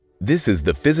This is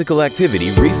the Physical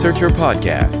Activity Researcher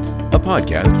Podcast, a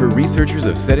podcast for researchers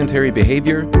of sedentary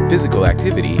behavior, physical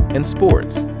activity, and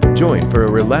sports. Join for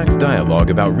a relaxed dialogue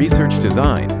about research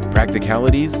design,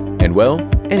 practicalities, and, well,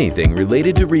 anything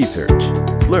related to research.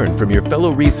 Learn from your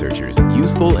fellow researchers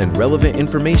useful and relevant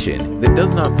information that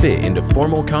does not fit into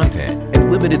formal content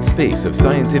and limited space of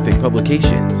scientific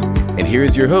publications. And here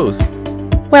is your host.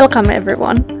 Welcome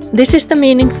everyone. This is the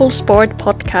Meaningful Sport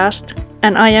podcast,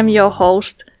 and I am your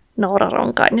host, Noora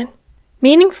Ronkainen.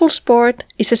 Meaningful Sport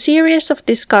is a series of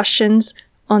discussions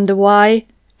on the why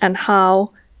and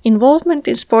how involvement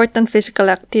in sport and physical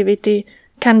activity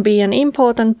can be an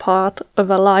important part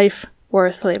of a life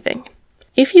worth living.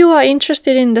 If you are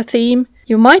interested in the theme,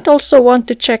 you might also want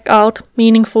to check out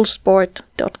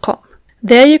meaningfulsport.com.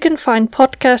 There you can find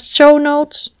podcast show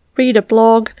notes, read a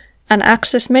blog, and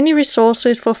access many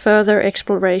resources for further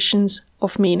explorations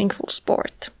of meaningful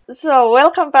sport. So,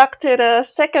 welcome back to the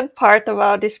second part of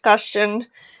our discussion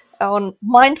on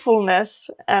mindfulness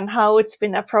and how it's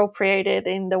been appropriated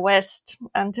in the West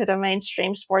and to the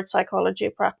mainstream sports psychology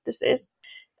practices.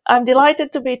 I'm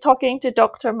delighted to be talking to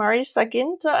Dr. Marisa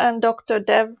Ginto and Dr.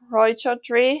 Dev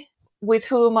Roychaudhuri, with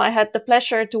whom I had the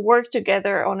pleasure to work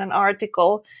together on an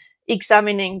article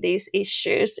examining these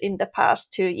issues in the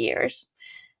past 2 years.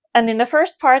 And in the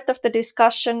first part of the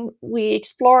discussion, we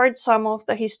explored some of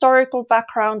the historical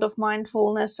background of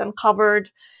mindfulness and covered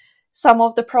some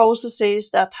of the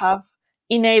processes that have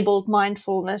enabled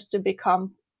mindfulness to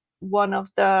become one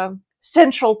of the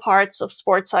central parts of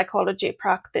sports psychology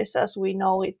practice as we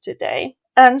know it today.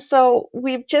 And so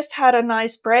we've just had a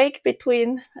nice break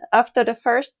after the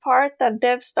first part, and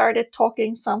Dev started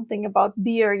talking something about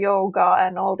beer yoga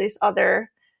and all these other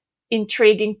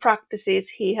intriguing practices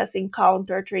he has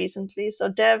encountered recently. So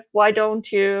Dev, why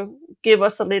don't you give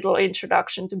us a little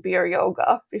introduction to beer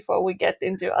yoga before we get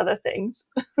into other things?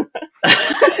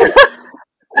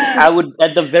 I would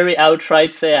at the very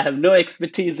outright say I have no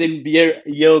expertise in beer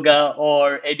yoga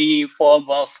or any form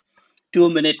of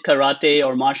 2-minute karate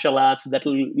or martial arts that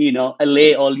will,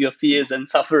 allay all your fears and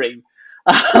suffering.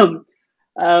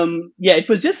 It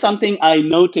was just something I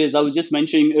noticed. I was just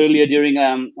mentioning earlier during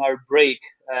our break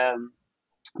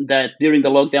that during the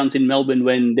lockdowns in Melbourne,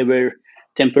 when they were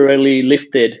temporarily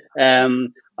lifted,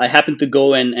 I happened to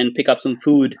go and pick up some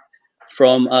food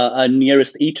from a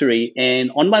nearest eatery.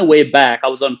 And on my way back, I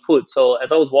was on foot. So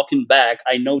as I was walking back,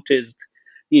 I noticed,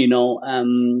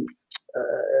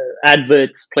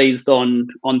 adverts placed on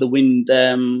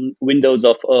the windows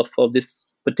of this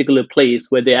particular place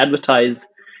where they advertised,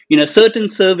 certain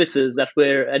services that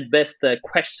were at best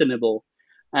questionable.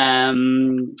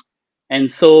 And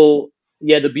so,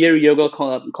 the beer yoga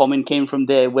comment came from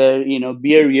there, where,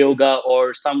 beer yoga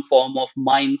or some form of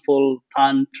mindful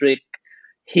tantric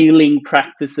healing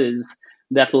practices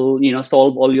that will,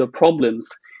 solve all your problems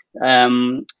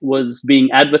was being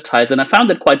advertised. And I found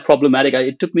that quite problematic.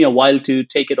 It took me a while to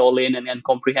take it all in and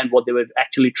comprehend what they were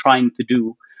actually trying to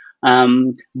do.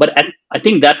 But I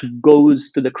think that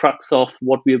goes to the crux of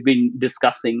what we've been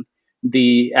discussing,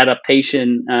 the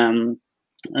adaptation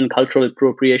and cultural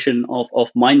appropriation of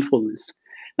mindfulness.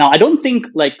 Now, I don't think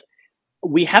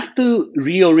we have to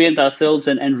reorient ourselves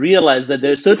and realize that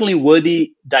there are certainly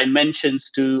worthy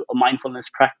dimensions to a mindfulness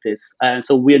practice.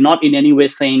 So we're not in any way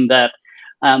saying that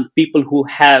people who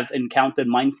have encountered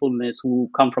mindfulness, who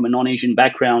come from a non-Asian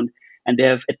background, and they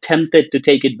have attempted to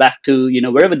take it back to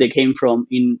wherever they came from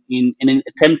in an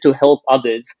attempt to help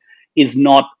others, is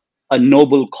not a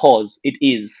noble cause. It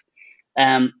is.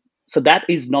 So that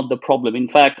is not the problem. In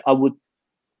fact, I would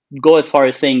go as far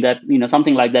as saying that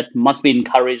something like that must be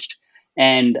encouraged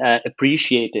and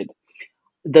appreciated.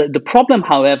 The problem,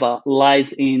 however,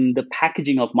 lies in the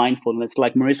packaging of mindfulness,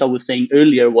 like Marisa was saying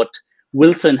earlier, what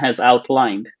Wilson has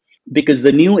outlined. Because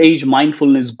the new age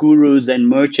mindfulness gurus and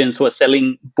merchants who are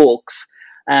selling books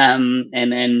and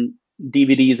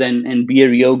DVDs and beer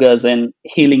yogas and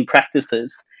healing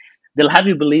practices, they'll have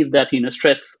you believe that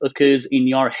stress occurs in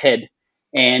your head.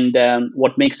 And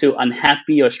what makes you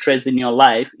unhappy or stressed in your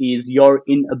life is your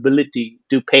inability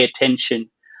to pay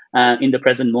attention in the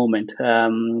present moment,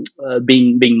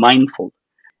 being mindful.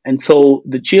 And so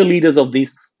the cheerleaders of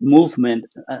this movement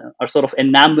are sort of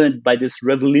enamored by this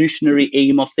revolutionary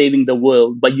aim of saving the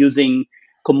world by using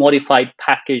commodified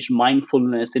packaged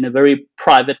mindfulness in a very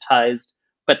privatized,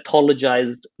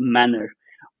 pathologized manner,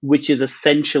 which is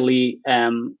essentially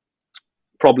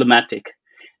problematic.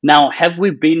 Now, have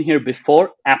we been here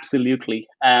before? Absolutely.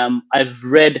 I've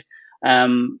read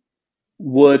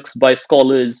works by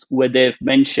scholars where they've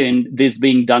mentioned this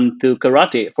being done to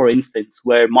karate, for instance,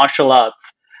 where martial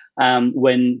arts,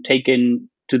 when taken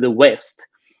to the West,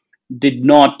 did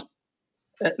not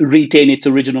retain its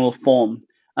original form.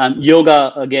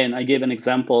 Yoga, again, I gave an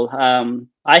example.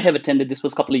 I have attended, this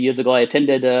was a couple of years ago, I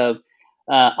attended a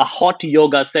hot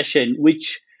yoga session,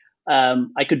 which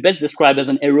I could best describe as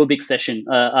an aerobic session,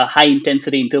 a high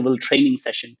intensity interval training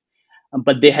session.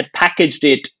 But they had packaged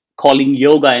it calling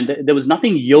yoga, and there was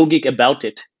nothing yogic about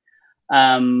it.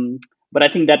 Um, but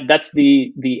I think that that's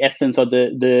the essence or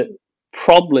the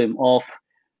problem of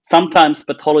sometimes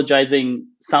pathologizing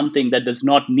something that does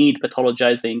not need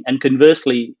pathologizing, and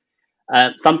conversely,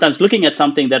 sometimes looking at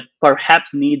something that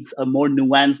perhaps needs a more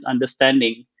nuanced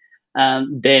understanding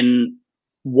than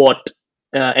what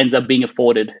ends up being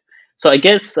afforded. So I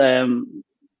guess,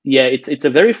 yeah, it's a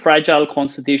very fragile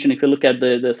constitution if you look at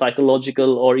the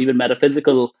psychological or even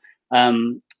metaphysical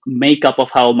makeup of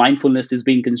how mindfulness is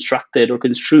being constructed or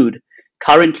construed.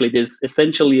 Currently, there's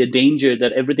essentially a danger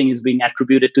that everything is being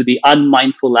attributed to the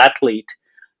unmindful athlete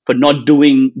for not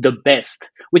doing the best,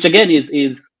 which again is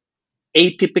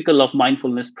atypical of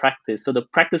mindfulness practice. So the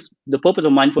purpose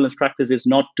of mindfulness practice is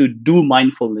not to do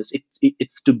mindfulness;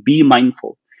 it's to be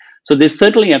mindful. So there's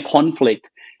certainly a conflict,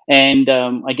 and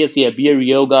I guess yeah, beer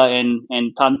yoga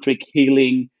and tantric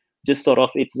healing just sort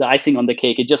of it's the icing on the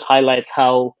cake. It just highlights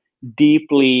how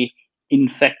deeply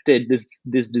infected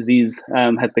this disease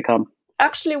has become.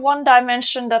 Actually, one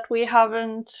dimension that we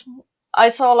haven't, I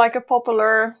saw like a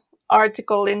popular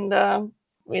article in the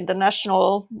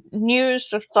national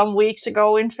news of some weeks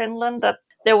ago in Finland, that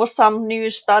there was some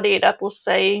new study that was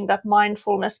saying that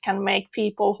mindfulness can make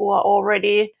people who are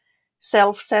already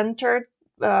self-centered,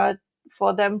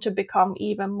 for them to become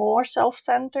even more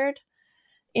self-centered,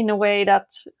 in a way that,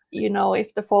 you know,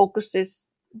 if the focus is,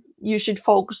 you should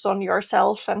focus on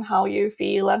yourself and how you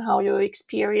feel and how you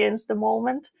experience the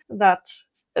moment, that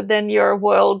then your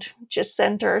world just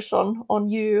centers on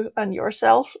you and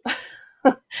yourself.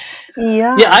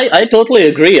 Yeah, Yeah. I totally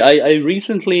agree. I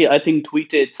recently, I think,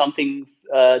 tweeted something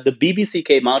the BBC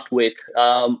came out with,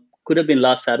 could have been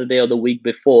last Saturday or the week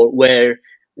before, where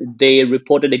they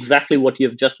reported exactly what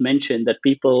you've just mentioned, that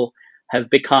people have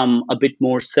become a bit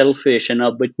more selfish and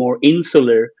a bit more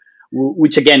insular,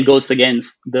 which again goes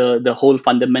against the whole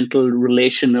fundamental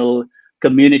relational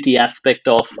community aspect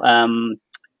of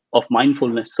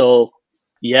mindfulness. So,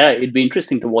 yeah, it'd be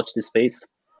interesting to watch this space.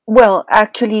 Well,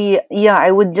 actually, yeah,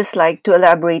 I would just like to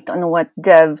elaborate on what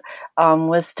Dev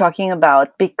was talking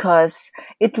about, because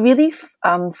it really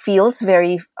feels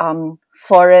very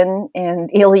foreign and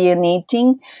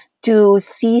alienating to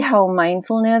see how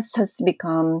mindfulness has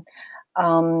become,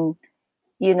 um,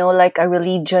 like a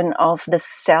religion of the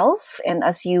self. And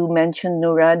as you mentioned,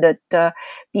 Nura, that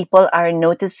people are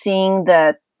noticing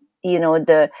that,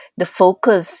 the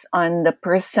focus on the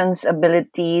person's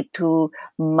ability to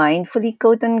mindfully,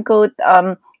 quote unquote,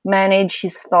 manage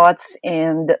his thoughts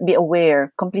and be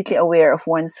aware, completely aware of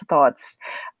one's thoughts,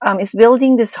 is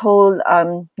building this whole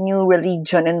new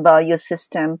religion and value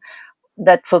system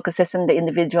that focuses on the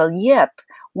individual. Yet,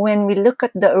 when we look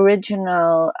at the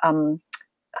original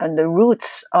the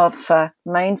roots of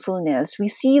mindfulness, we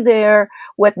see there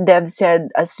what Dev said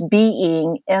as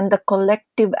being and the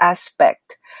collective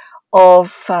aspect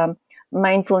of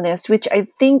mindfulness, which I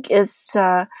think is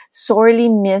sorely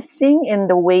missing in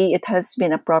the way it has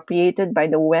been appropriated by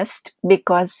the West.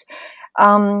 Because,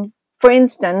 for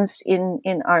instance,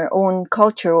 in our own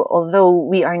culture, although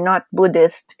we are not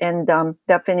Buddhist, and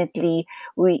definitely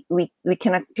we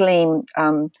cannot claim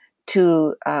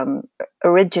to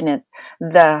originate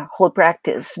the whole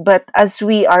practice. But as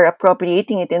we are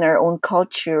appropriating it in our own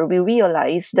culture, we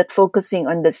realize that focusing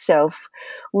on the self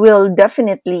will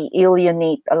definitely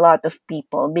alienate a lot of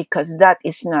people, because that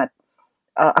is not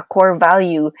a core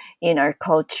value in our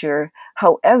culture.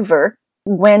 However,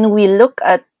 when we look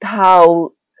at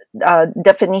how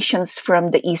definitions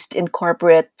from the East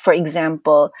incorporate, for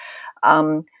example,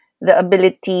 the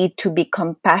ability to be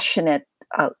compassionate,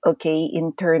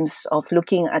 in terms of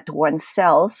looking at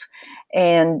oneself,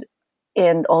 and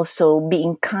also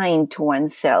being kind to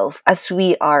oneself as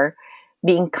we are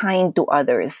being kind to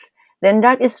others, then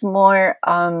that is more,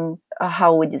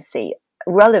 how would you say,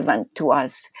 relevant to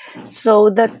us. So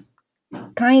that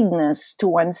kindness to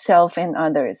oneself and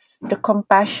others, the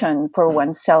compassion for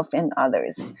oneself and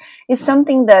others, is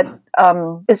something that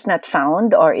is not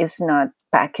found or is not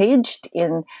packaged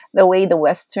in the way the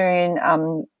Western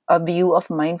a view of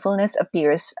mindfulness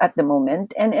appears at the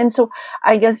moment. And so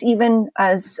I guess, even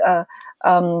as a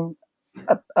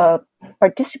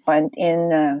participant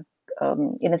in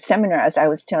a seminar, as I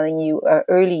was telling you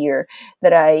earlier,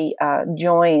 that I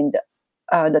joined,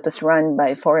 that was run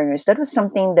by foreigners, that was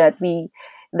something that we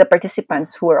the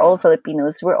participants, who are all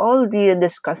Filipinos, were all really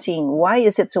discussing, why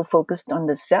is it so focused on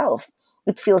the self?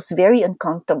 It feels very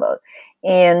uncomfortable.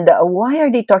 And why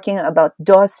are they talking about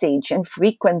dosage and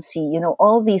frequency,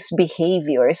 all these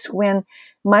behaviors, when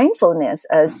mindfulness,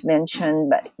 as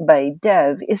mentioned by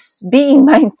Dev, is being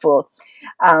mindful.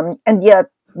 And yet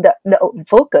the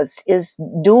focus is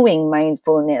doing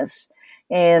mindfulness.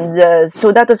 And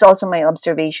so that was also my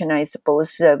observation, I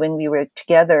suppose, when we were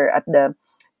together at the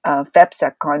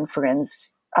FEPSAC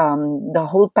conference. The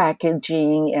whole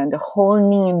packaging and the whole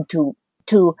need to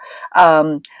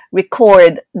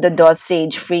record the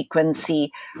dosage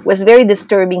frequency was very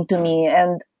disturbing to me.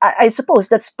 And I suppose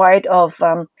that's part of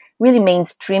really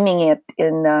mainstreaming it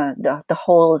in the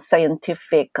whole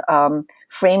scientific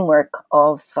framework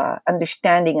of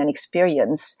understanding and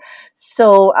experience.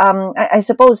 So I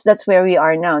suppose that's where we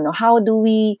are now. Now, how do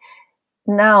we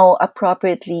now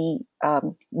appropriately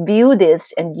view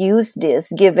this and use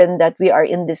this, given that we are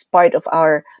in this part of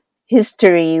our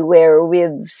history where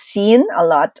we've seen a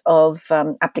lot of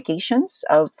applications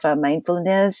of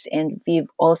mindfulness, and we've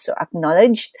also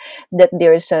acknowledged that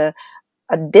there's a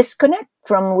disconnect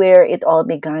from where it all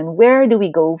began. Where do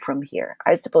we go from here?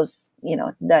 I suppose,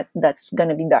 that's going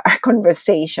to be our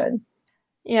conversation.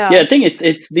 Yeah, I think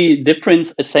it's the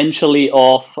difference essentially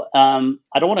of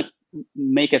I don't want to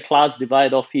make a class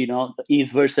divide of the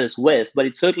East versus West, but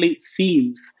it certainly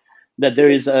seems that there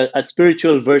is a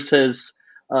spiritual versus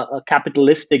a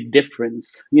capitalistic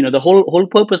difference. The whole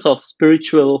purpose of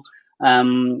spiritual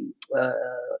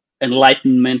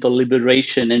enlightenment or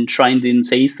liberation enshrined in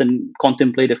Eastern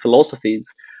contemplative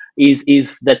philosophies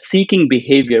is that seeking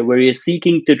behavior, where you're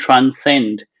seeking to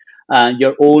transcend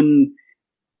your own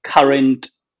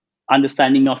current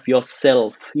understanding of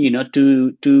yourself,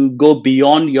 to go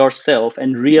beyond yourself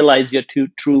and realize your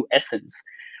true essence,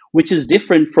 which is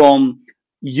different from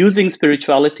using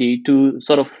spirituality to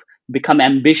sort of become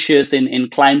ambitious in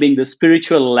climbing the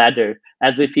spiritual ladder,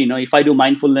 as if I do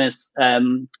mindfulness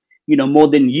more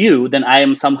than you, then I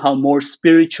am somehow more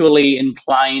spiritually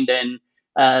inclined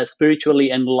and spiritually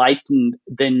enlightened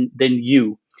than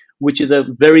you, which is a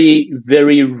very,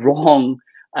 very wrong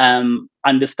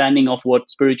understanding of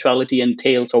what spirituality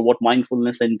entails or what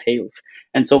mindfulness entails.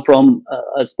 And so from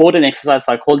a sport and exercise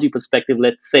psychology perspective,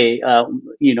 let's say,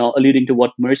 alluding to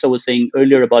what Marissa was saying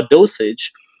earlier about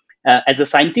dosage, as a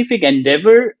scientific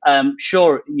endeavor,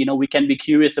 sure, we can be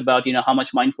curious about, how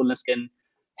much mindfulness can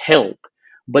help.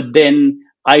 But then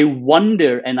I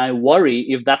wonder and I worry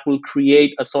if that will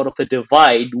create a sort of a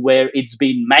divide where it's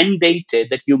been mandated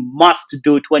that you must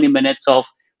do 20 minutes of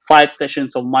 5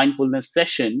 sessions of mindfulness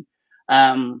session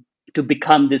to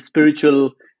become the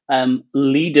spiritual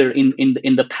leader in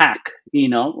the pack.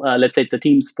 Let's say it's a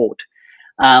team sport.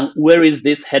 Where is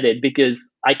this headed? Because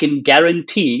I can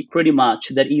guarantee pretty much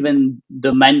that even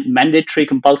the mandatory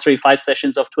compulsory 5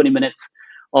 sessions of 20 minutes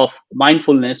of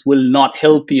mindfulness will not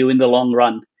help you in the long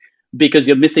run, because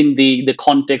you're missing the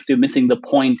context, you're missing the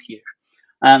point here.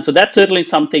 So that's certainly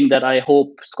something that I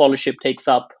hope scholarship takes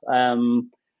up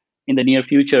in the near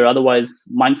future. Otherwise,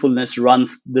 mindfulness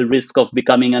runs the risk of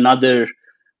becoming another,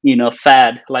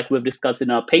 fad, like we've discussed in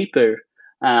our paper,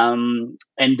 and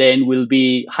then we'll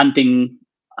be hunting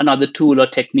another tool or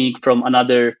technique from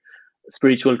another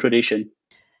spiritual tradition.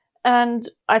 And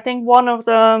I think one of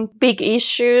the big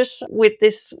issues with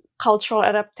this cultural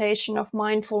adaptation of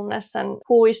mindfulness and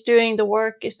who is doing the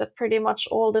work is that pretty much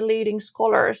all the leading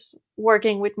scholars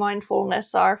working with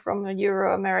mindfulness are from a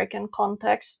Euro-American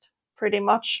context. Pretty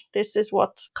much this is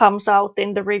what comes out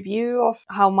in the review of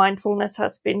how mindfulness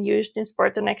has been used in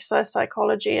sport and exercise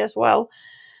psychology as well.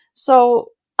 So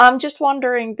I'm just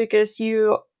wondering, because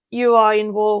you are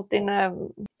involved in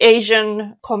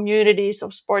Asian communities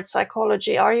of sports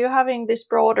psychology. Are you having this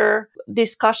broader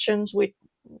discussions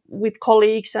with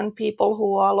colleagues and people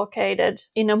who are located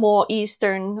in a more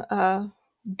Eastern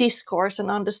discourse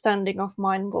and understanding of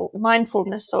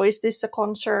mindfulness? So is this a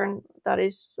concern that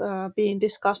is being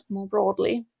discussed more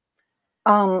broadly?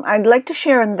 I'd like to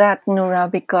share on that, Noura,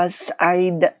 because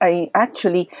I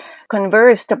actually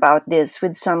conversed about this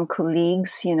with some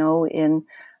colleagues, in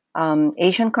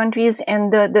Asian countries,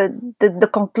 and the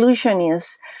conclusion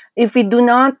is, if we do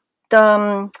not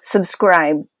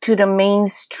subscribe to the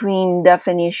mainstream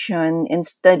definition and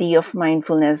study of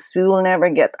mindfulness, we will never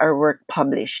get our work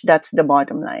published. That's the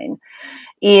bottom line.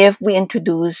 If we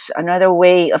introduce another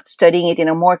way of studying it in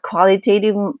a more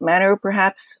qualitative manner,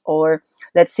 perhaps, or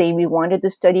let's say we wanted to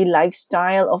study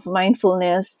lifestyle of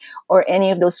mindfulness or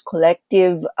any of those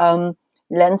collective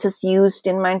lenses used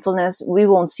in mindfulness, we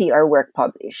won't see our work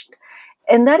published.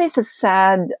 And that is a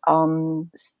sad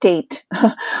state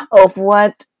of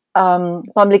what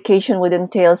publication would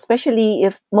entail, especially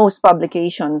if most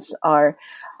publications are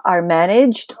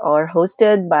managed or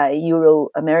hosted by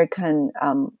Euro-American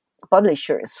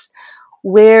publishers.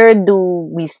 Where do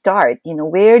we start?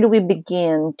 Where do we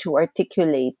begin to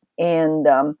articulate and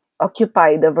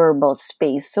occupy the verbal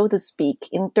space, so to speak,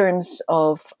 in terms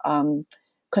of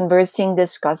conversing,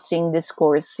 discussing,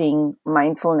 discoursing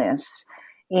mindfulness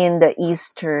in the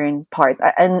eastern part?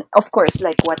 And of course,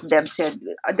 like what Deb said,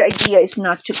 the idea is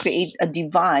not to create a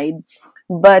divide,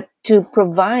 but to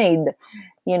provide,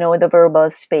 the verbal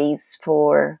space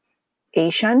for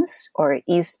Asians or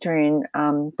Eastern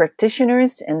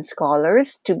practitioners and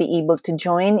scholars to be able to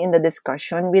join in the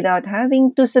discussion without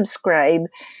having to subscribe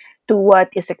to what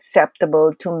is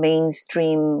acceptable to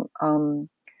mainstream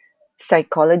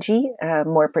psychology,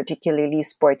 more particularly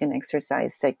sport and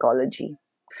exercise psychology.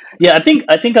 Yeah, I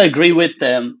think I agree with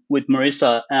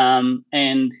Marissa.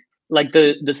 And like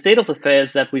the state of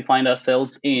affairs that we find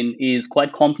ourselves in is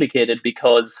quite complicated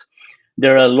because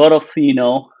there are a lot of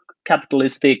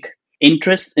capitalistic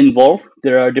interests involved.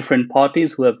 There are different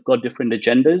parties who have got different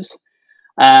agendas.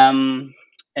 Um,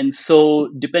 and so,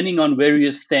 depending on where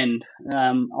you stand,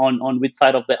 on which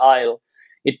side of the aisle,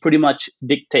 it pretty much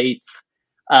dictates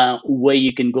where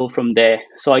you can go from there.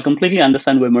 So, I completely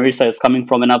understand where Marisa is coming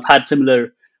from, and I've had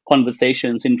similar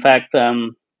conversations. In fact,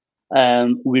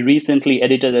 we recently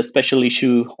edited a special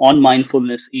issue on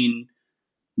mindfulness in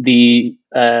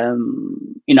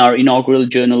our inaugural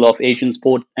Journal of Asian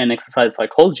Sport and Exercise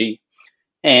Psychology,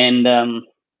 and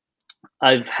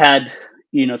I've had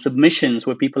submissions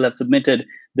where people have submitted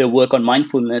their work on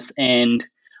mindfulness, and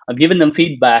I've given them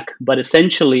feedback. But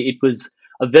essentially, it was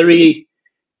a very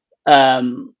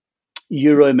um,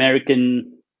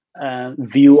 Euro-American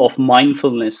view of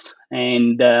mindfulness,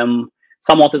 and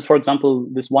some authors, for example,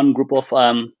 this one group of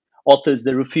authors,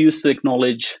 they refuse to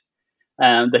acknowledge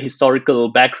the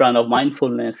historical background of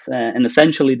mindfulness, and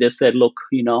essentially they said, look,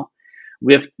 we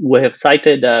have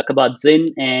cited Kabat-Zinn,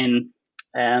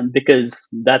 and because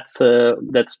that's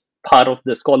part of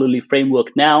the scholarly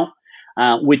framework now,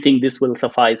 we think this will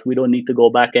suffice. We don't need to go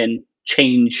back and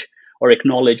change or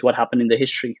acknowledge what happened in the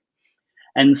history.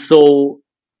 And so,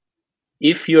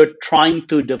 if you're trying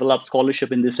to develop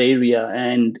scholarship in this area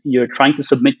and you're trying to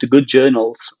submit to good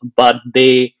journals, but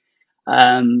they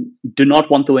do not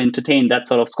want to entertain that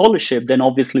sort of scholarship, then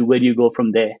obviously where do you go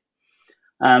from there?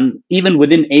 Even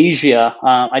within Asia,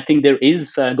 I think there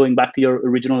is, going back to your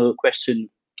original question,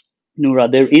 Noura,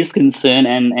 there is concern,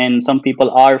 and some people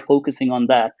are focusing on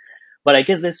that. But I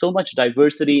guess there's so much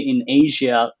diversity in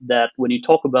Asia that when you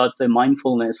talk about, say,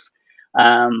 mindfulness,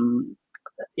 um,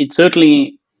 it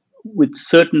certainly, with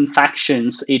certain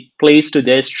factions, it plays to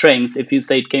their strengths if you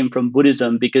say it came from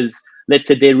Buddhism, because let's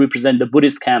say they represent the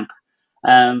Buddhist camp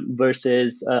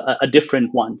versus a different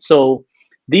one. So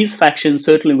these factions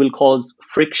certainly will cause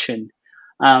friction.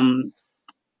 Um,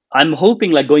 I'm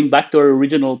hoping, like going back to our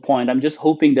original point, I'm just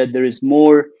hoping that there is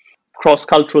more cross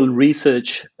cultural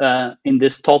research in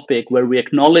this topic where we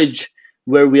acknowledge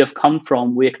where we have come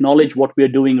from, we acknowledge what we are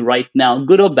doing right now,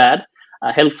 good or bad,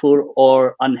 helpful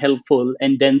or unhelpful,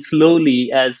 and then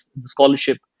slowly, as the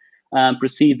scholarship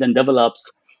proceeds and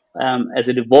develops, as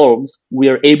it evolves, we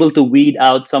are able to weed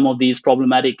out some of these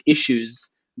problematic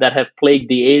issues that have plagued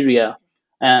the area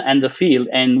and the field,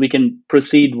 and we can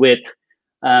proceed with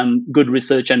good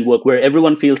research and work where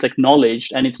everyone feels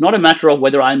acknowledged. And it's not a matter of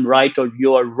whether I'm right or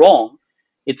you are wrong.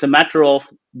 It's a matter of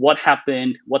what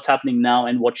happened, what's happening now,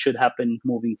 and what should happen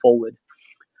moving forward.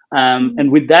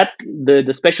 And with that,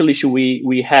 the special issue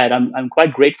we had, I'm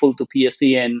quite grateful to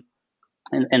PSE and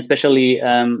especially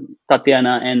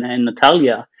Tatiana and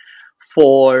Natalia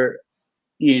for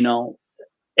you know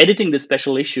editing this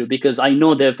special issue, because I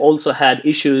know they've also had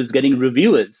issues getting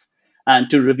reviewers and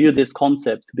to review this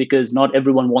concept, because not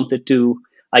everyone wanted to,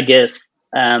 I guess,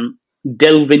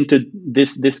 delve into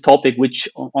this topic, which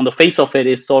on the face of it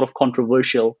is sort of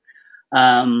controversial.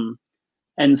 Um,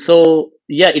 and so,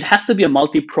 yeah, it has to be a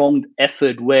multi-pronged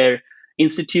effort where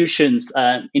institutions,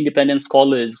 independent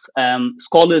scholars,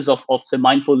 scholars of say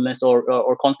mindfulness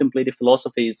or contemplative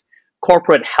philosophies,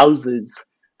 corporate houses,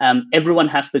 everyone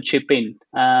has to chip in.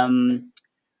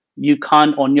 You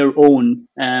can't on your own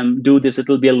do this. It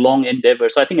will be a long endeavor.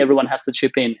 So I think everyone has to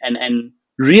chip in and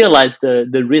realize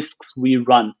the risks we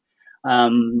run.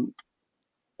 Um,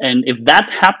 and if that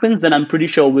happens, then I'm pretty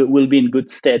sure we'll be in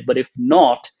good stead. But if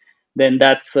not, then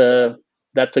that's a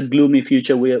gloomy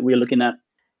future we're looking at.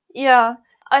 Yeah,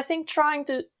 I think trying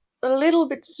to a little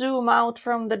bit zoom out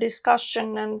from the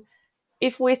discussion, and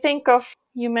if we think of,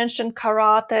 you mentioned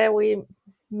karate, we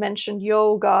mentioned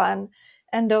yoga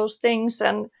and those things,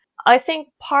 and I think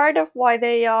part of why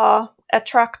they are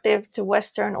attractive to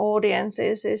Western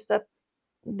audiences is that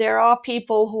there are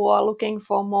people who are looking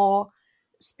for more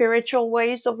spiritual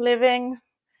ways of living.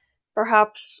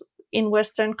 Perhaps in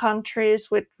Western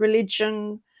countries with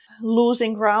religion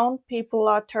losing ground, people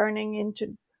are turning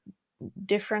into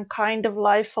different kind of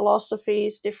life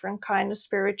philosophies, different kind of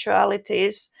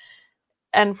spiritualities.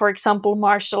 And for example,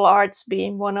 martial arts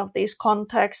being one of these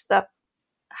contexts that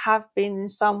have been in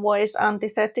some ways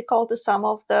antithetical to some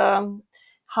of the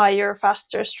higher,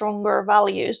 faster, stronger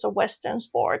values of Western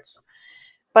sports.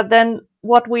 But then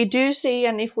what we do see,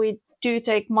 and if we do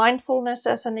take mindfulness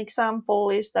as an example,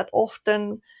 is that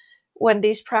often when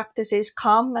these practices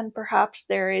come and perhaps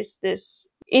there is this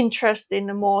interest in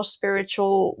a more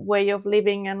spiritual way of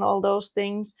living and all those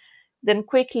things, then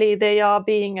quickly they are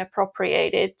being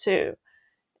appropriated to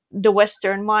the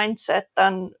Western mindset.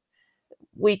 And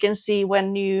we can see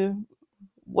when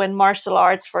martial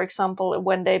arts, for example,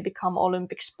 when they become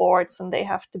Olympic sports and they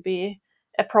have to be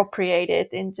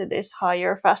appropriated into this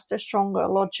higher, faster, stronger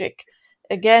logic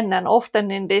again. And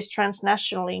often in these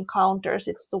transnational encounters,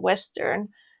 it's the Western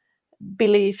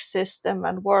belief system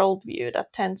and worldview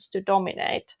that tends to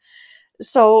dominate.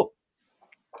 So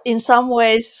in some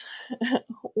ways,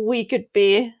 we could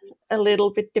be a little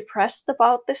bit depressed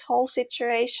about this whole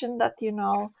situation that,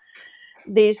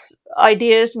 these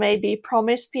ideas maybe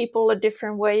promise people a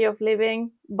different way of living,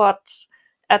 but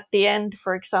at the end,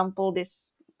 for example,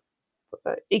 this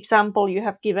example you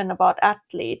have given about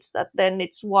athletes, that then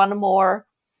it's one more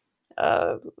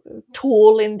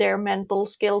tool in their mental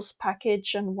skills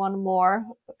package and one more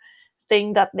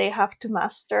thing that they have to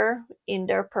master in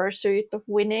their pursuit of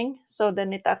winning. So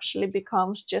then it actually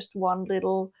becomes just one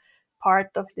little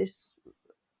part of this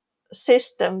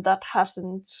system that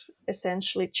hasn't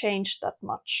essentially changed that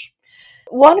much.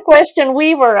 One question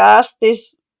we were asked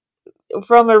is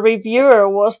from a reviewer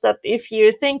was that if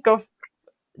you think of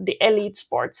the elite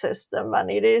sports system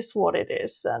and it is what it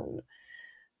is and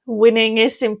winning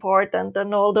is important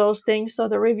and all those things. So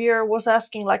the reviewer was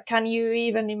asking, like, can you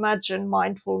even imagine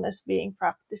mindfulness being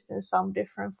practiced in some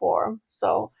different form?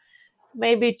 So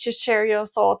maybe just share your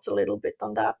thoughts a little bit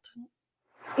on that.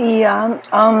 Yeah.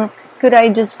 Could I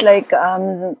just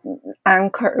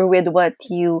anchor with what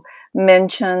you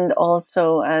mentioned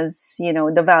also as,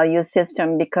 the value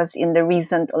system, because in the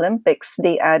recent Olympics,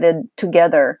 they added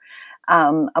together,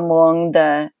 among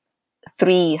the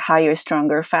three: higher,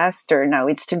 stronger, faster. Now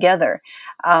it's together.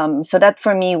 So that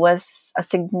for me was a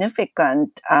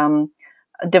significant,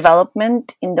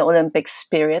 development in the Olympic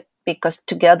spirit, because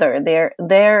together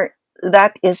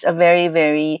that is a very,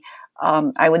 very,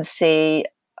 I would say,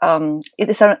 it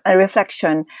is a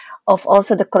reflection of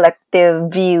also the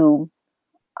collective view.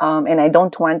 And I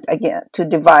don't want again to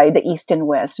divide the East and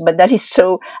West, but that is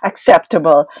so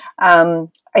acceptable.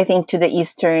 I think to the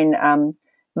Eastern,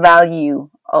 value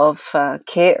of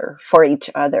care for each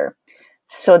other.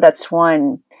 So that's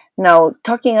one. Now,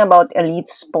 talking about elite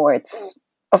sports,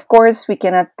 of course, we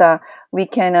cannot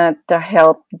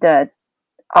help that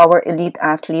our elite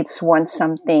athletes want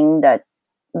something that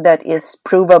is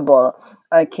provable,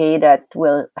 okay, that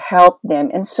will help them.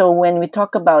 And so when we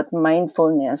talk about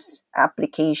mindfulness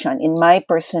application, in my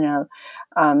personal,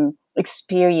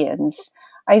 experience,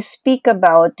 I speak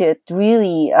about it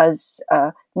really as,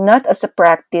 not as a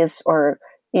practice, or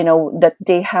that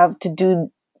they have to do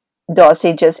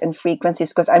dosages and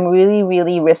frequencies, because I'm really,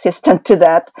 really resistant to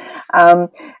that,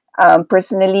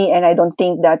 personally, and I don't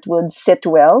think that would sit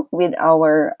well with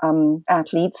our,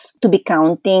 athletes to be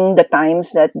counting the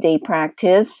times that they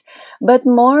practice, but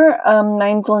more,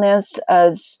 mindfulness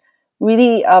as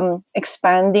really,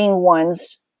 expanding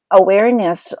one's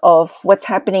awareness of what's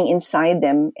happening inside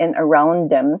them and around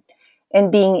them, and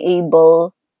being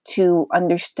able to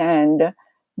understand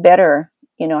better,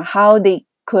 how they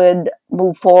could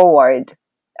move forward,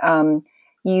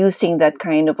 using that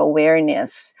kind of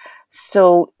awareness.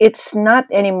 So it's not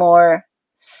anymore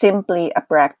simply a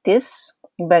practice,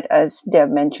 but as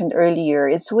Deb mentioned earlier,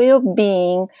 it's a way of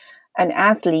being an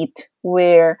athlete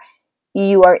where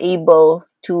you are able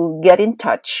to get in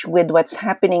touch with what's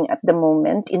happening at the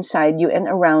moment inside you and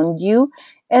around you,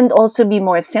 and also be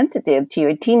more sensitive to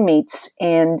your teammates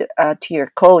and, to your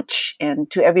coach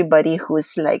and to everybody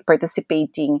who's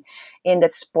participating in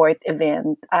that sport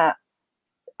event.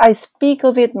 I speak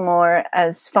of it more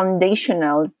as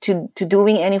foundational to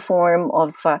doing any form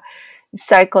of,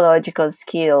 psychological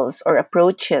skills or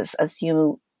approaches, as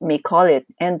you may call it.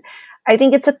 And I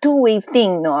think it's a two-way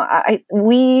thing. No,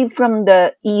 we from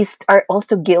the East are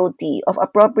also guilty of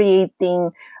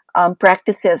appropriating,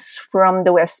 practices from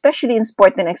the West, especially in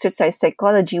sport and exercise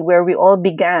psychology, where we all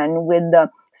began with the,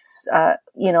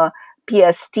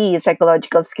 PST,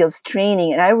 psychological skills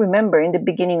training. And I remember in the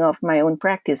beginning of my own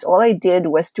practice, all I did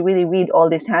was to really read all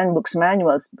these handbooks,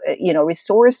 manuals,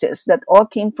 resources that all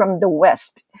came from the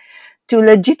West to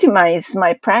legitimize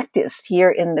my practice here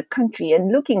in the country.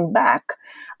 And looking back,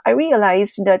 I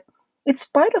realized that it's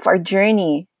part of our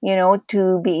journey,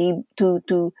 to be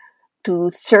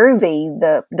to survey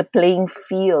the playing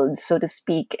field, so to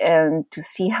speak, and to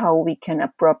see how we can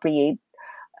appropriate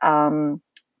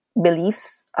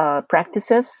beliefs,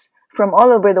 practices from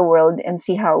all over the world and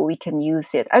see how we can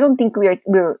use it. I don't think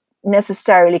we're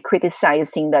necessarily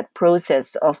criticizing that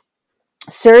process of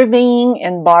surveying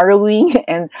and borrowing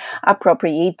and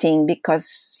appropriating,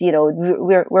 because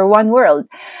we're one world.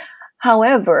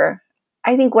 However,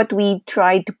 I think what we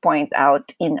try to point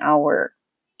out in our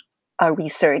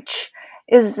research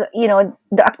is the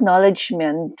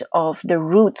acknowledgement of the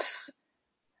roots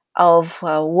of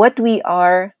what we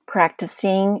are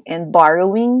practicing and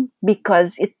borrowing,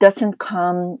 because it doesn't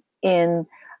come in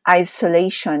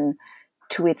isolation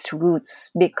to its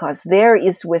roots, because there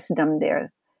is wisdom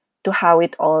there to how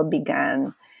it all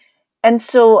began. And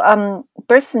so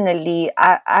personally,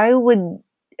 I would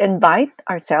invite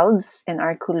ourselves and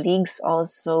our colleagues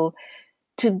also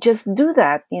to just do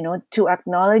that, to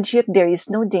acknowledge it. There is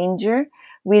no danger.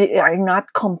 We are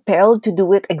not compelled to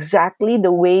do it exactly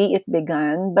the way it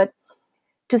began, but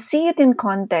to see it in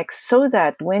context, so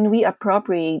that when we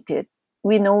appropriate it,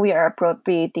 we know we are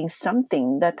appropriating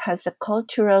something that has a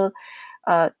cultural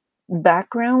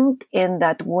background, and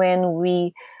that when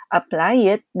we apply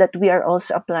it, that we are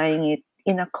also applying it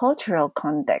in a cultural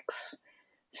context.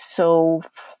 So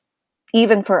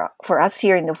even for us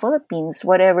here in the Philippines,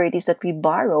 whatever it is that we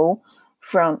borrow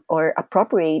from or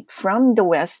appropriate from the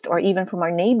West, or even from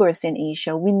our neighbors in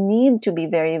Asia, we need to be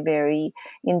very, very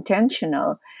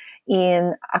intentional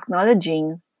in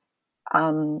acknowledging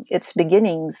its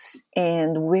beginnings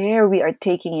and where we are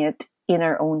taking it in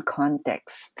our own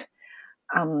context.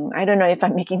 I don't know if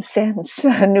I'm making sense,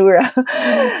 Noura.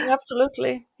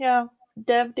 Absolutely. Yeah.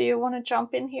 Dev, do you want to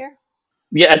jump in here?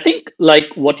 Yeah, I think like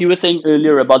what you were saying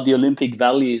earlier about the Olympic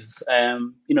values,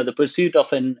 the pursuit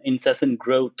of an incessant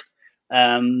growth,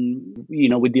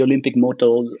 with the Olympic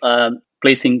motto,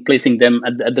 placing them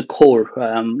at the core,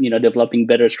 developing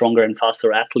better, stronger, and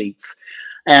faster athletes.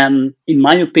 And in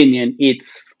my opinion,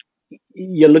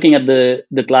 you're looking at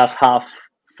the glass half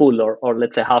full, or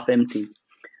let's say half empty.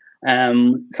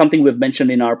 Something we've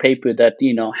mentioned in our paper, that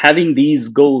having these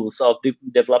goals of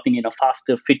developing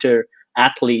faster, fitter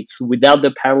athletes without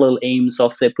the parallel aims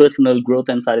of, say, personal growth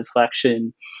and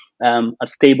satisfaction, a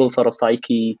stable sort of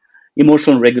psyche,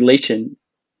 emotional regulation,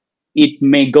 it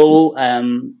may go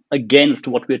against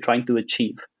what we're trying to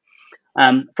achieve.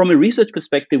 From a research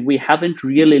perspective, we haven't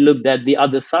really looked at the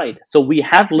other side. So we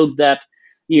have looked at,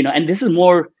 and this is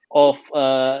more of,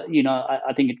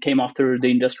 I think it came after the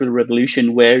Industrial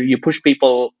Revolution, where you push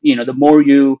people, the more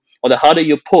or the harder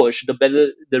you push, the better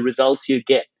the results you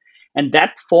get. And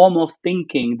that form of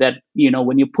thinking, that,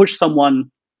 when you push someone,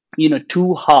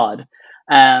 too hard,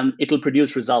 it'll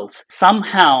produce results.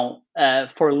 Somehow,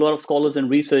 for a lot of scholars and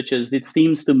researchers, it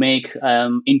seems to make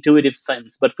intuitive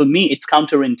sense. But for me, it's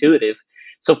counterintuitive.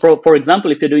 So, for example,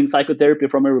 if you're doing psychotherapy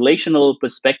from a relational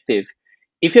perspective,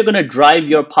 if you're going to drive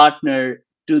your partner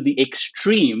to the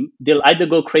extreme, they'll either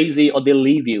go crazy or they'll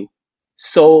leave you.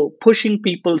 So pushing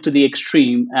people to the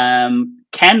extreme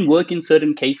can work in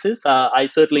certain cases. I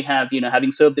certainly have,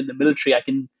 having served in the military,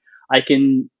 I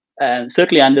can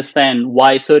certainly understand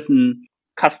why certain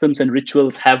customs and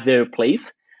rituals have their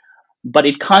place, but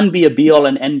it can't be a be all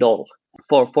and end all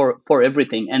for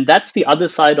everything. And that's the other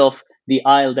side of the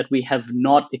aisle that we have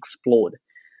not explored.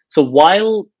 So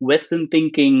while Western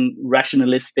thinking,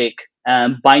 rationalistic,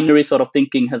 binary sort of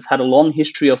thinking has had a long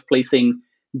history of placing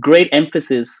great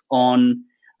emphasis on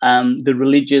the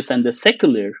religious and the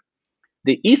secular,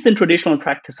 the Eastern traditional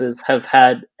practices have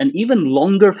had an even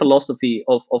longer philosophy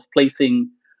of placing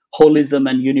holism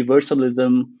and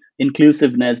universalism,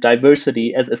 inclusiveness,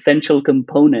 diversity as essential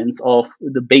components of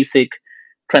the basic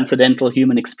transcendental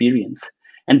human experience.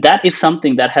 And that is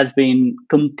something that has been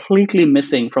completely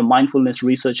missing from mindfulness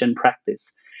research and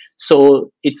practice.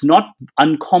 So it's not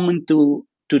uncommon to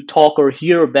talk or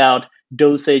hear about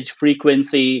dosage,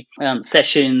 frequency,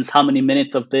 sessions, how many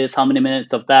minutes of this, how many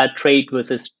minutes of that, trait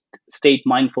versus state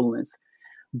mindfulness.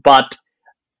 But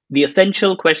the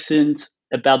essential questions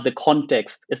about the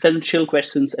context, essential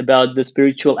questions about the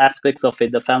spiritual aspects of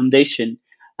it, the foundation,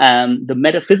 the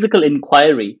metaphysical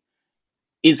inquiry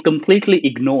is completely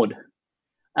ignored.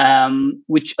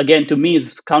 which again to me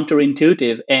is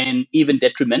counterintuitive and even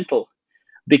detrimental,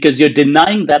 because you're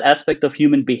denying that aspect of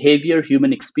human behavior,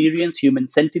 human experience, human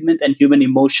sentiment, and human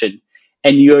emotion.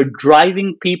 And you're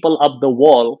driving people up the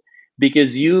wall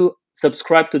because you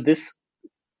subscribe to this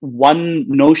one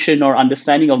notion or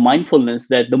understanding of mindfulness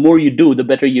that the more you do, the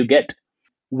better you get.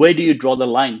 Where do you draw the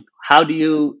line? How do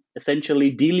you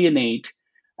essentially delineate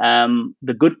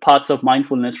the good parts of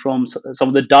mindfulness from some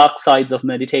of the dark sides of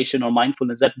meditation or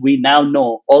mindfulness that we now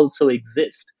know also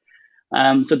exist?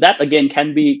 So that again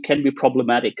can be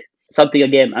problematic. Something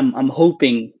again I'm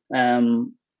hoping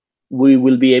we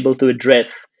will be able to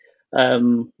address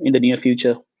in the near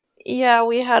future. Yeah,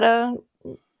 we had a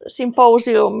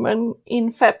symposium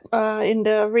in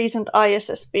the recent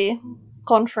ISSB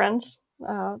conference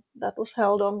that was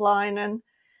held online, and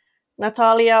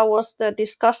Natalia was the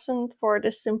discussant for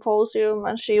this symposium,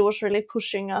 and she was really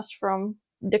pushing us from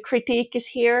the critique is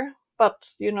here,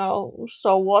 but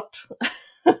so what?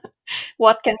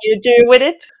 What can you do with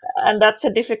it? And that's a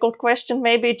difficult question.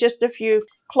 Maybe just a few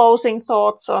closing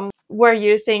thoughts on where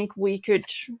you think we could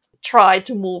try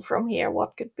to move from here.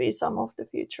 What could be some of the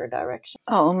future direction?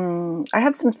 I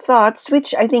have some thoughts,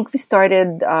 which I think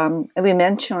we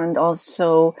mentioned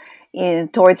also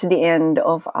towards the end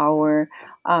of our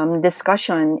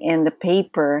discussion in the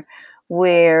paper,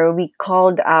 where we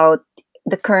called out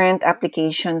the current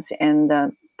applications and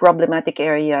the problematic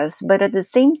areas. But at the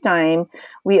same time,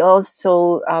 we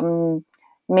also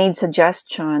made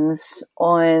suggestions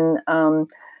on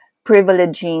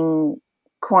privileging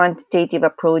quantitative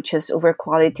approaches over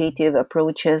qualitative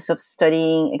approaches of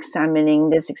studying, examining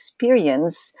this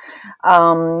experience,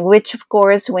 which, of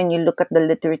course, when you look at the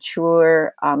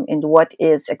literature and what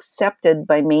is accepted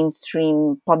by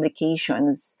mainstream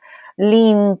publications,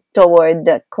 lean toward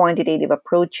the quantitative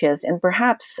approaches. And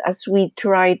perhaps as we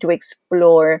try to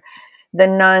explore the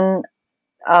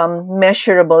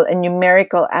measurable and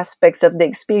numerical aspects of the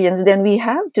experience, then we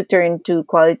have to turn to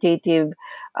qualitative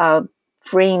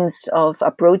frames of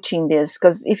approaching this.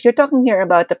 Because if you're talking here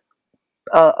about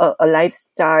a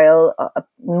lifestyle,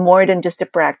 more than just a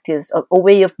practice, a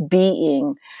way of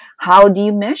being, how do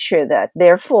you measure that?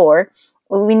 Therefore,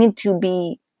 we need to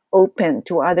be open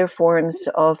to other forms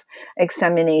of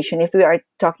examination. If we are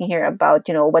talking here about,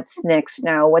 what's next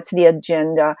now, what's the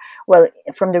agenda? Well,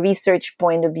 from the research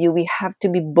point of view, we have to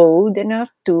be bold enough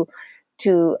to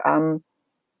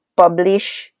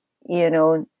publish,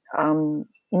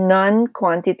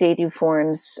 non-quantitative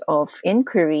forms of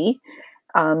inquiry,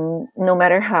 no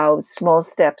matter how small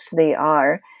steps they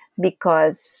are,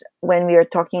 because when we are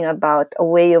talking about a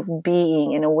way of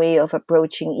being and a way of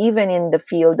approaching, even in the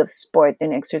field of sport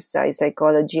and exercise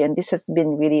psychology, and this has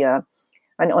been really an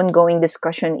ongoing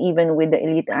discussion even with the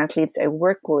elite athletes I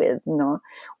work with,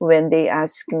 when they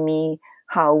ask me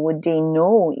how would they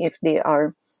know if they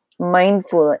are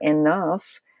mindful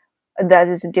enough. That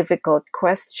is a difficult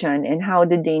question. And how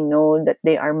do they know that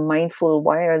they are mindful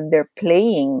while they're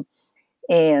playing?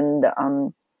 And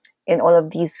all of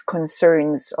these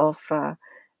concerns of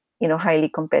highly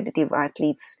competitive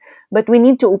athletes. But we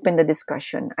need to open the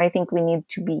discussion. I think we need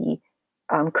to be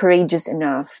courageous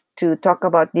enough to talk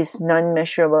about these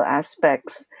non-measurable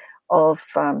aspects of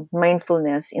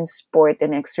mindfulness in sport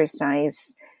and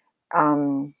exercise,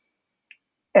 and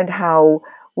how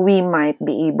we might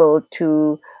be able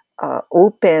to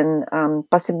open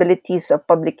possibilities of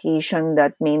publication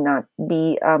that may not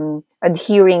be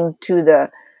adhering to the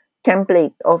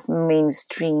template of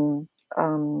mainstream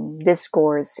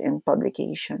discourse and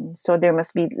publication. So there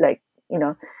must be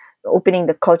opening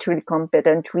the culturally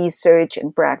competent research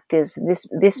and practice.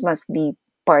 This must be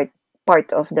part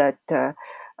of that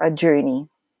journey.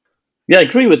 Yeah, I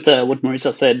agree with what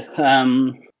Marisa said.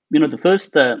 The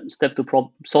first step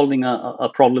to solving a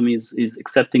problem is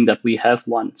accepting that we have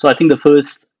one. So I think the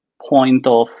first point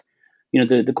of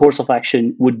the course of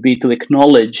action would be to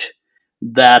acknowledge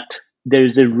that there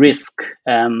is a risk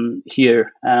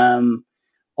here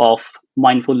of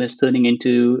mindfulness turning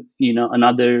into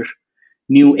another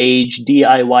new age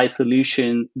DIY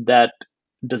solution that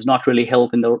does not really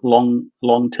help in the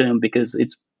long term, because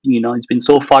it's been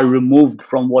so far removed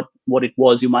from what it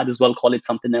was. You might as well call it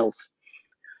something else.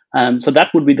 So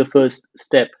that would be the first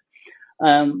step.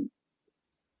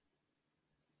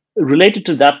 Related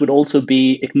to that would also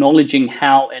be acknowledging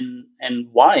how and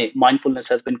why mindfulness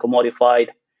has been commodified.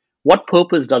 What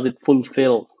purpose does it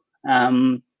fulfill?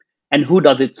 And who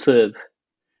does it serve?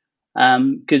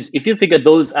 Because if you figure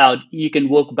those out, you can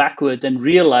work backwards and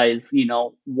realize,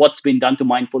 what's been done to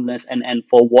mindfulness and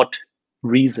for what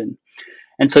reason.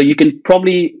 And so you can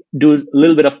probably do a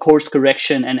little bit of course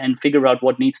correction and figure out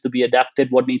what needs to be adapted,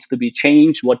 what needs to be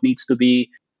changed, what needs to be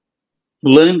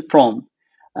learned from,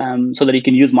 so that you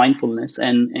can use mindfulness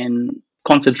and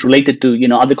concepts related to,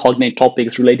 other cognitive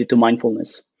topics related to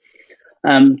mindfulness.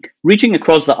 Reaching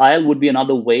across the aisle would be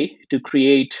another way to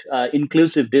create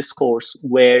inclusive discourse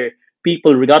where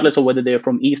people, regardless of whether they're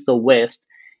from East or West,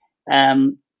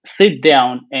 sit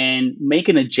down and make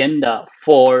an agenda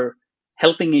for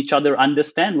helping each other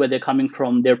understand where they're coming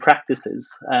from, their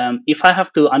practices. If I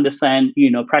have to understand,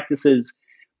 practices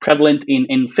prevalent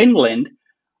in Finland,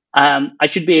 I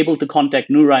should be able to contact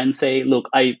Noura and say, look,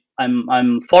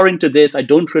 I'm foreign to this. I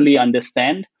don't really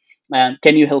understand.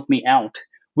 Can you help me out?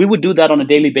 We would do that on a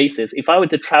daily basis. If I were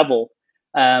to travel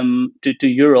to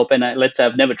Europe, and let's say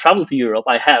I've never traveled to Europe,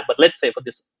 I have, but let's say for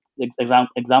this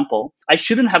example, I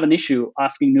shouldn't have an issue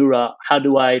asking Noura, how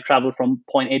do I travel from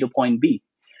point A to point B?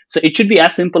 So it should be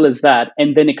as simple as that.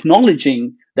 And then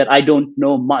acknowledging that I don't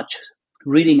know much,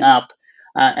 reading up,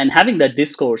 and having that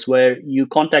discourse where you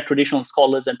contact traditional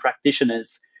scholars and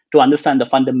practitioners to understand the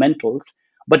fundamentals,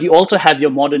 but you also have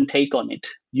your modern take on it.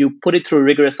 You put it through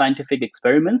rigorous scientific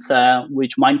experiments,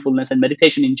 which mindfulness and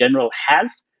meditation in general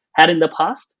has had in the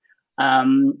past,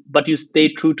 but you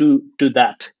stay true to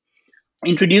that.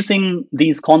 Introducing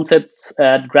these concepts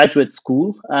at graduate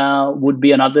school would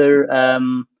be another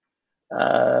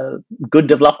good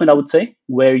development, I would say,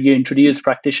 where you introduce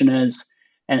practitioners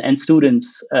and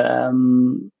students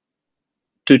to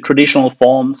traditional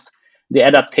forms, the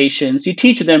adaptations. You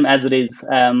teach them as it is,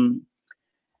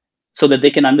 so that they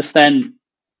can understand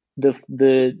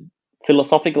the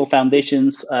philosophical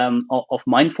foundations of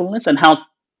mindfulness, and how,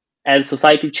 as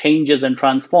society changes and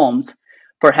transforms,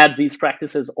 perhaps these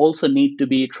practices also need to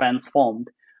be transformed.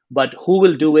 But who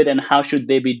will do it and how should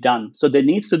they be done? So there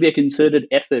needs to be a concerted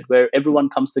effort where everyone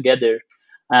comes together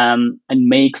and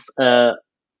makes an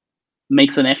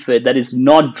effort that is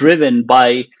not driven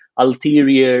by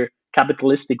ulterior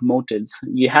capitalistic motives.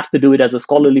 You have to do it as a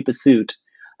scholarly pursuit.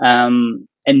 And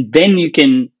then you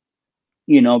can,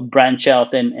 branch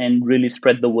out and really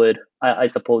spread the word, I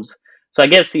suppose. So I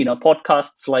guess,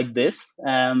 podcasts like this,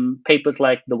 papers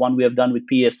like the one we have done with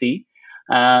PSE,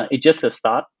 it's just a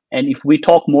start. And if we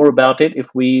talk more about it, if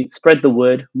we spread the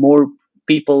word, more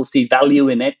people see value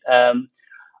in it.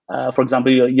 For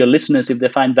example, your listeners, if they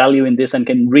find value in this and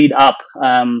can read up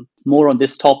more on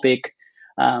this topic,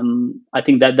 I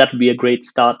think that would be a great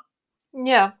start.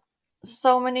 Yeah,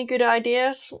 so many good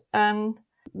ideas. And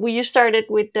you started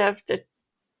with Dev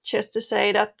just to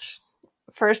say that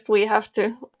first we have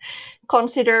to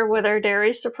consider whether there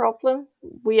is a problem.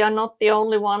 We are not the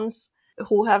only ones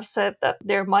who have said that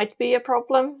there might be a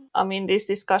problem. I mean, these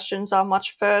discussions are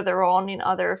much further on in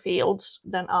other fields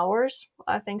than ours.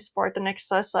 I think sport and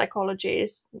exercise psychology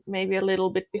is maybe a little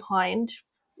bit behind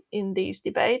in these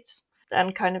debates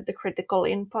and kind of the critical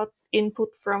input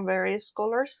from various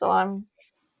scholars. So I'm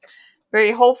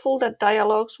very hopeful that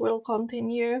dialogues will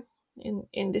continue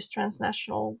in this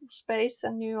transnational space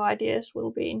and new ideas will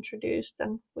be introduced,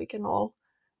 and we can all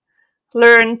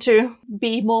learn to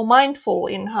be more mindful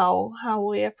in how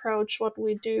we approach what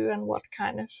we do and what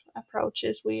kind of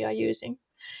approaches we are using.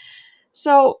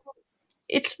 So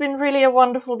it's been really a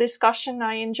wonderful discussion.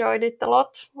 I enjoyed it a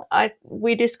lot.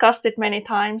 We discussed it many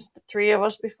times, the three of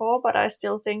us before, but I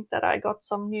still think that I got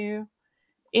some new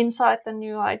insight and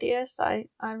new ideas. I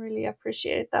really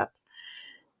appreciate that.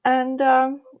 And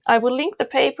I will link the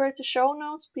paper to show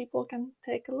notes. People can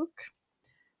take a look.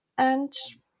 And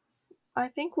I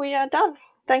think we are done.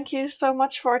 Thank you so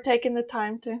much for taking the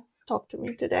time to talk to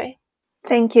me today.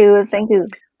 Thank you.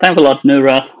 Thanks a lot,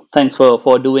 Noura. Thanks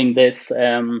for doing this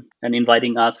and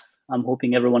inviting us. I'm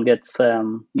hoping everyone gets,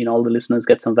 all the listeners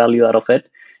get some value out of it.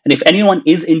 And if anyone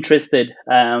is interested,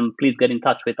 please get in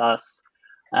touch with us.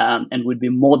 And we'd be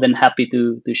more than happy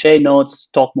to share notes,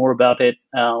 talk more about it.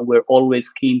 We're always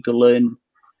keen to learn.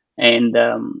 And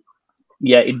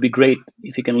it'd be great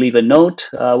if you can leave a note,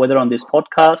 whether on this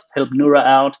podcast, help Noura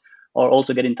out, or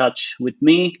also get in touch with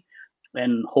me.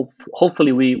 And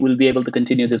hopefully we will be able to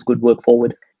continue this good work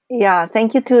forward. Yeah,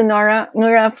 thank you to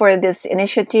Noura for this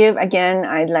initiative. Again,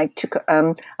 I'd like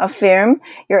to affirm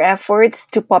your efforts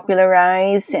to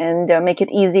popularize and make it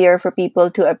easier for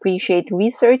people to appreciate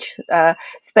research,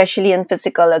 especially in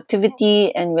physical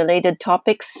activity and related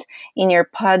topics in your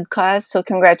podcast. So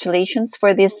congratulations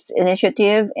for this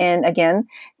initiative. And again,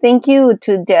 thank you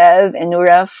to Dev and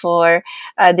Noura for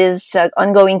this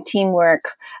ongoing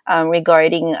teamwork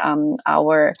regarding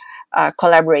our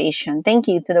collaboration. Thank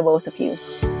you to the both of you.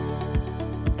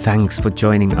 Thanks for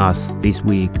joining us this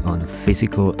week on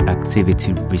Physical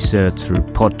Activity Researcher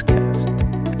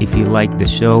Podcast. If you like the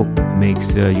show, make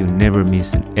sure you never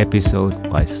miss an episode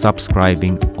by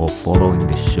subscribing or following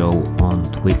the show on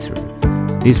Twitter.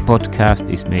 This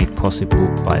podcast is made possible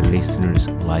by listeners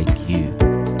like you.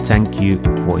 Thank you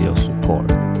for your support.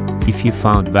 If you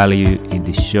found value in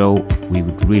the show, we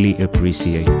would really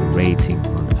appreciate a rating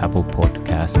on Apple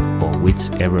Podcast or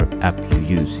whichever app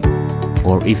you're using.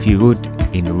 Or if you would,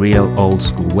 in a real old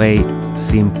school way,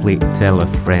 simply tell a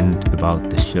friend about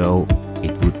the show.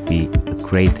 It would be a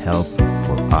great help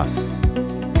for us.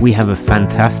 We have a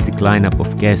fantastic lineup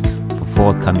of guests for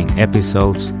forthcoming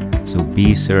episodes, so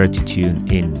be sure to tune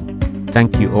in.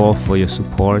 Thank you all for your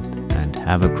support and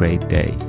have a great day.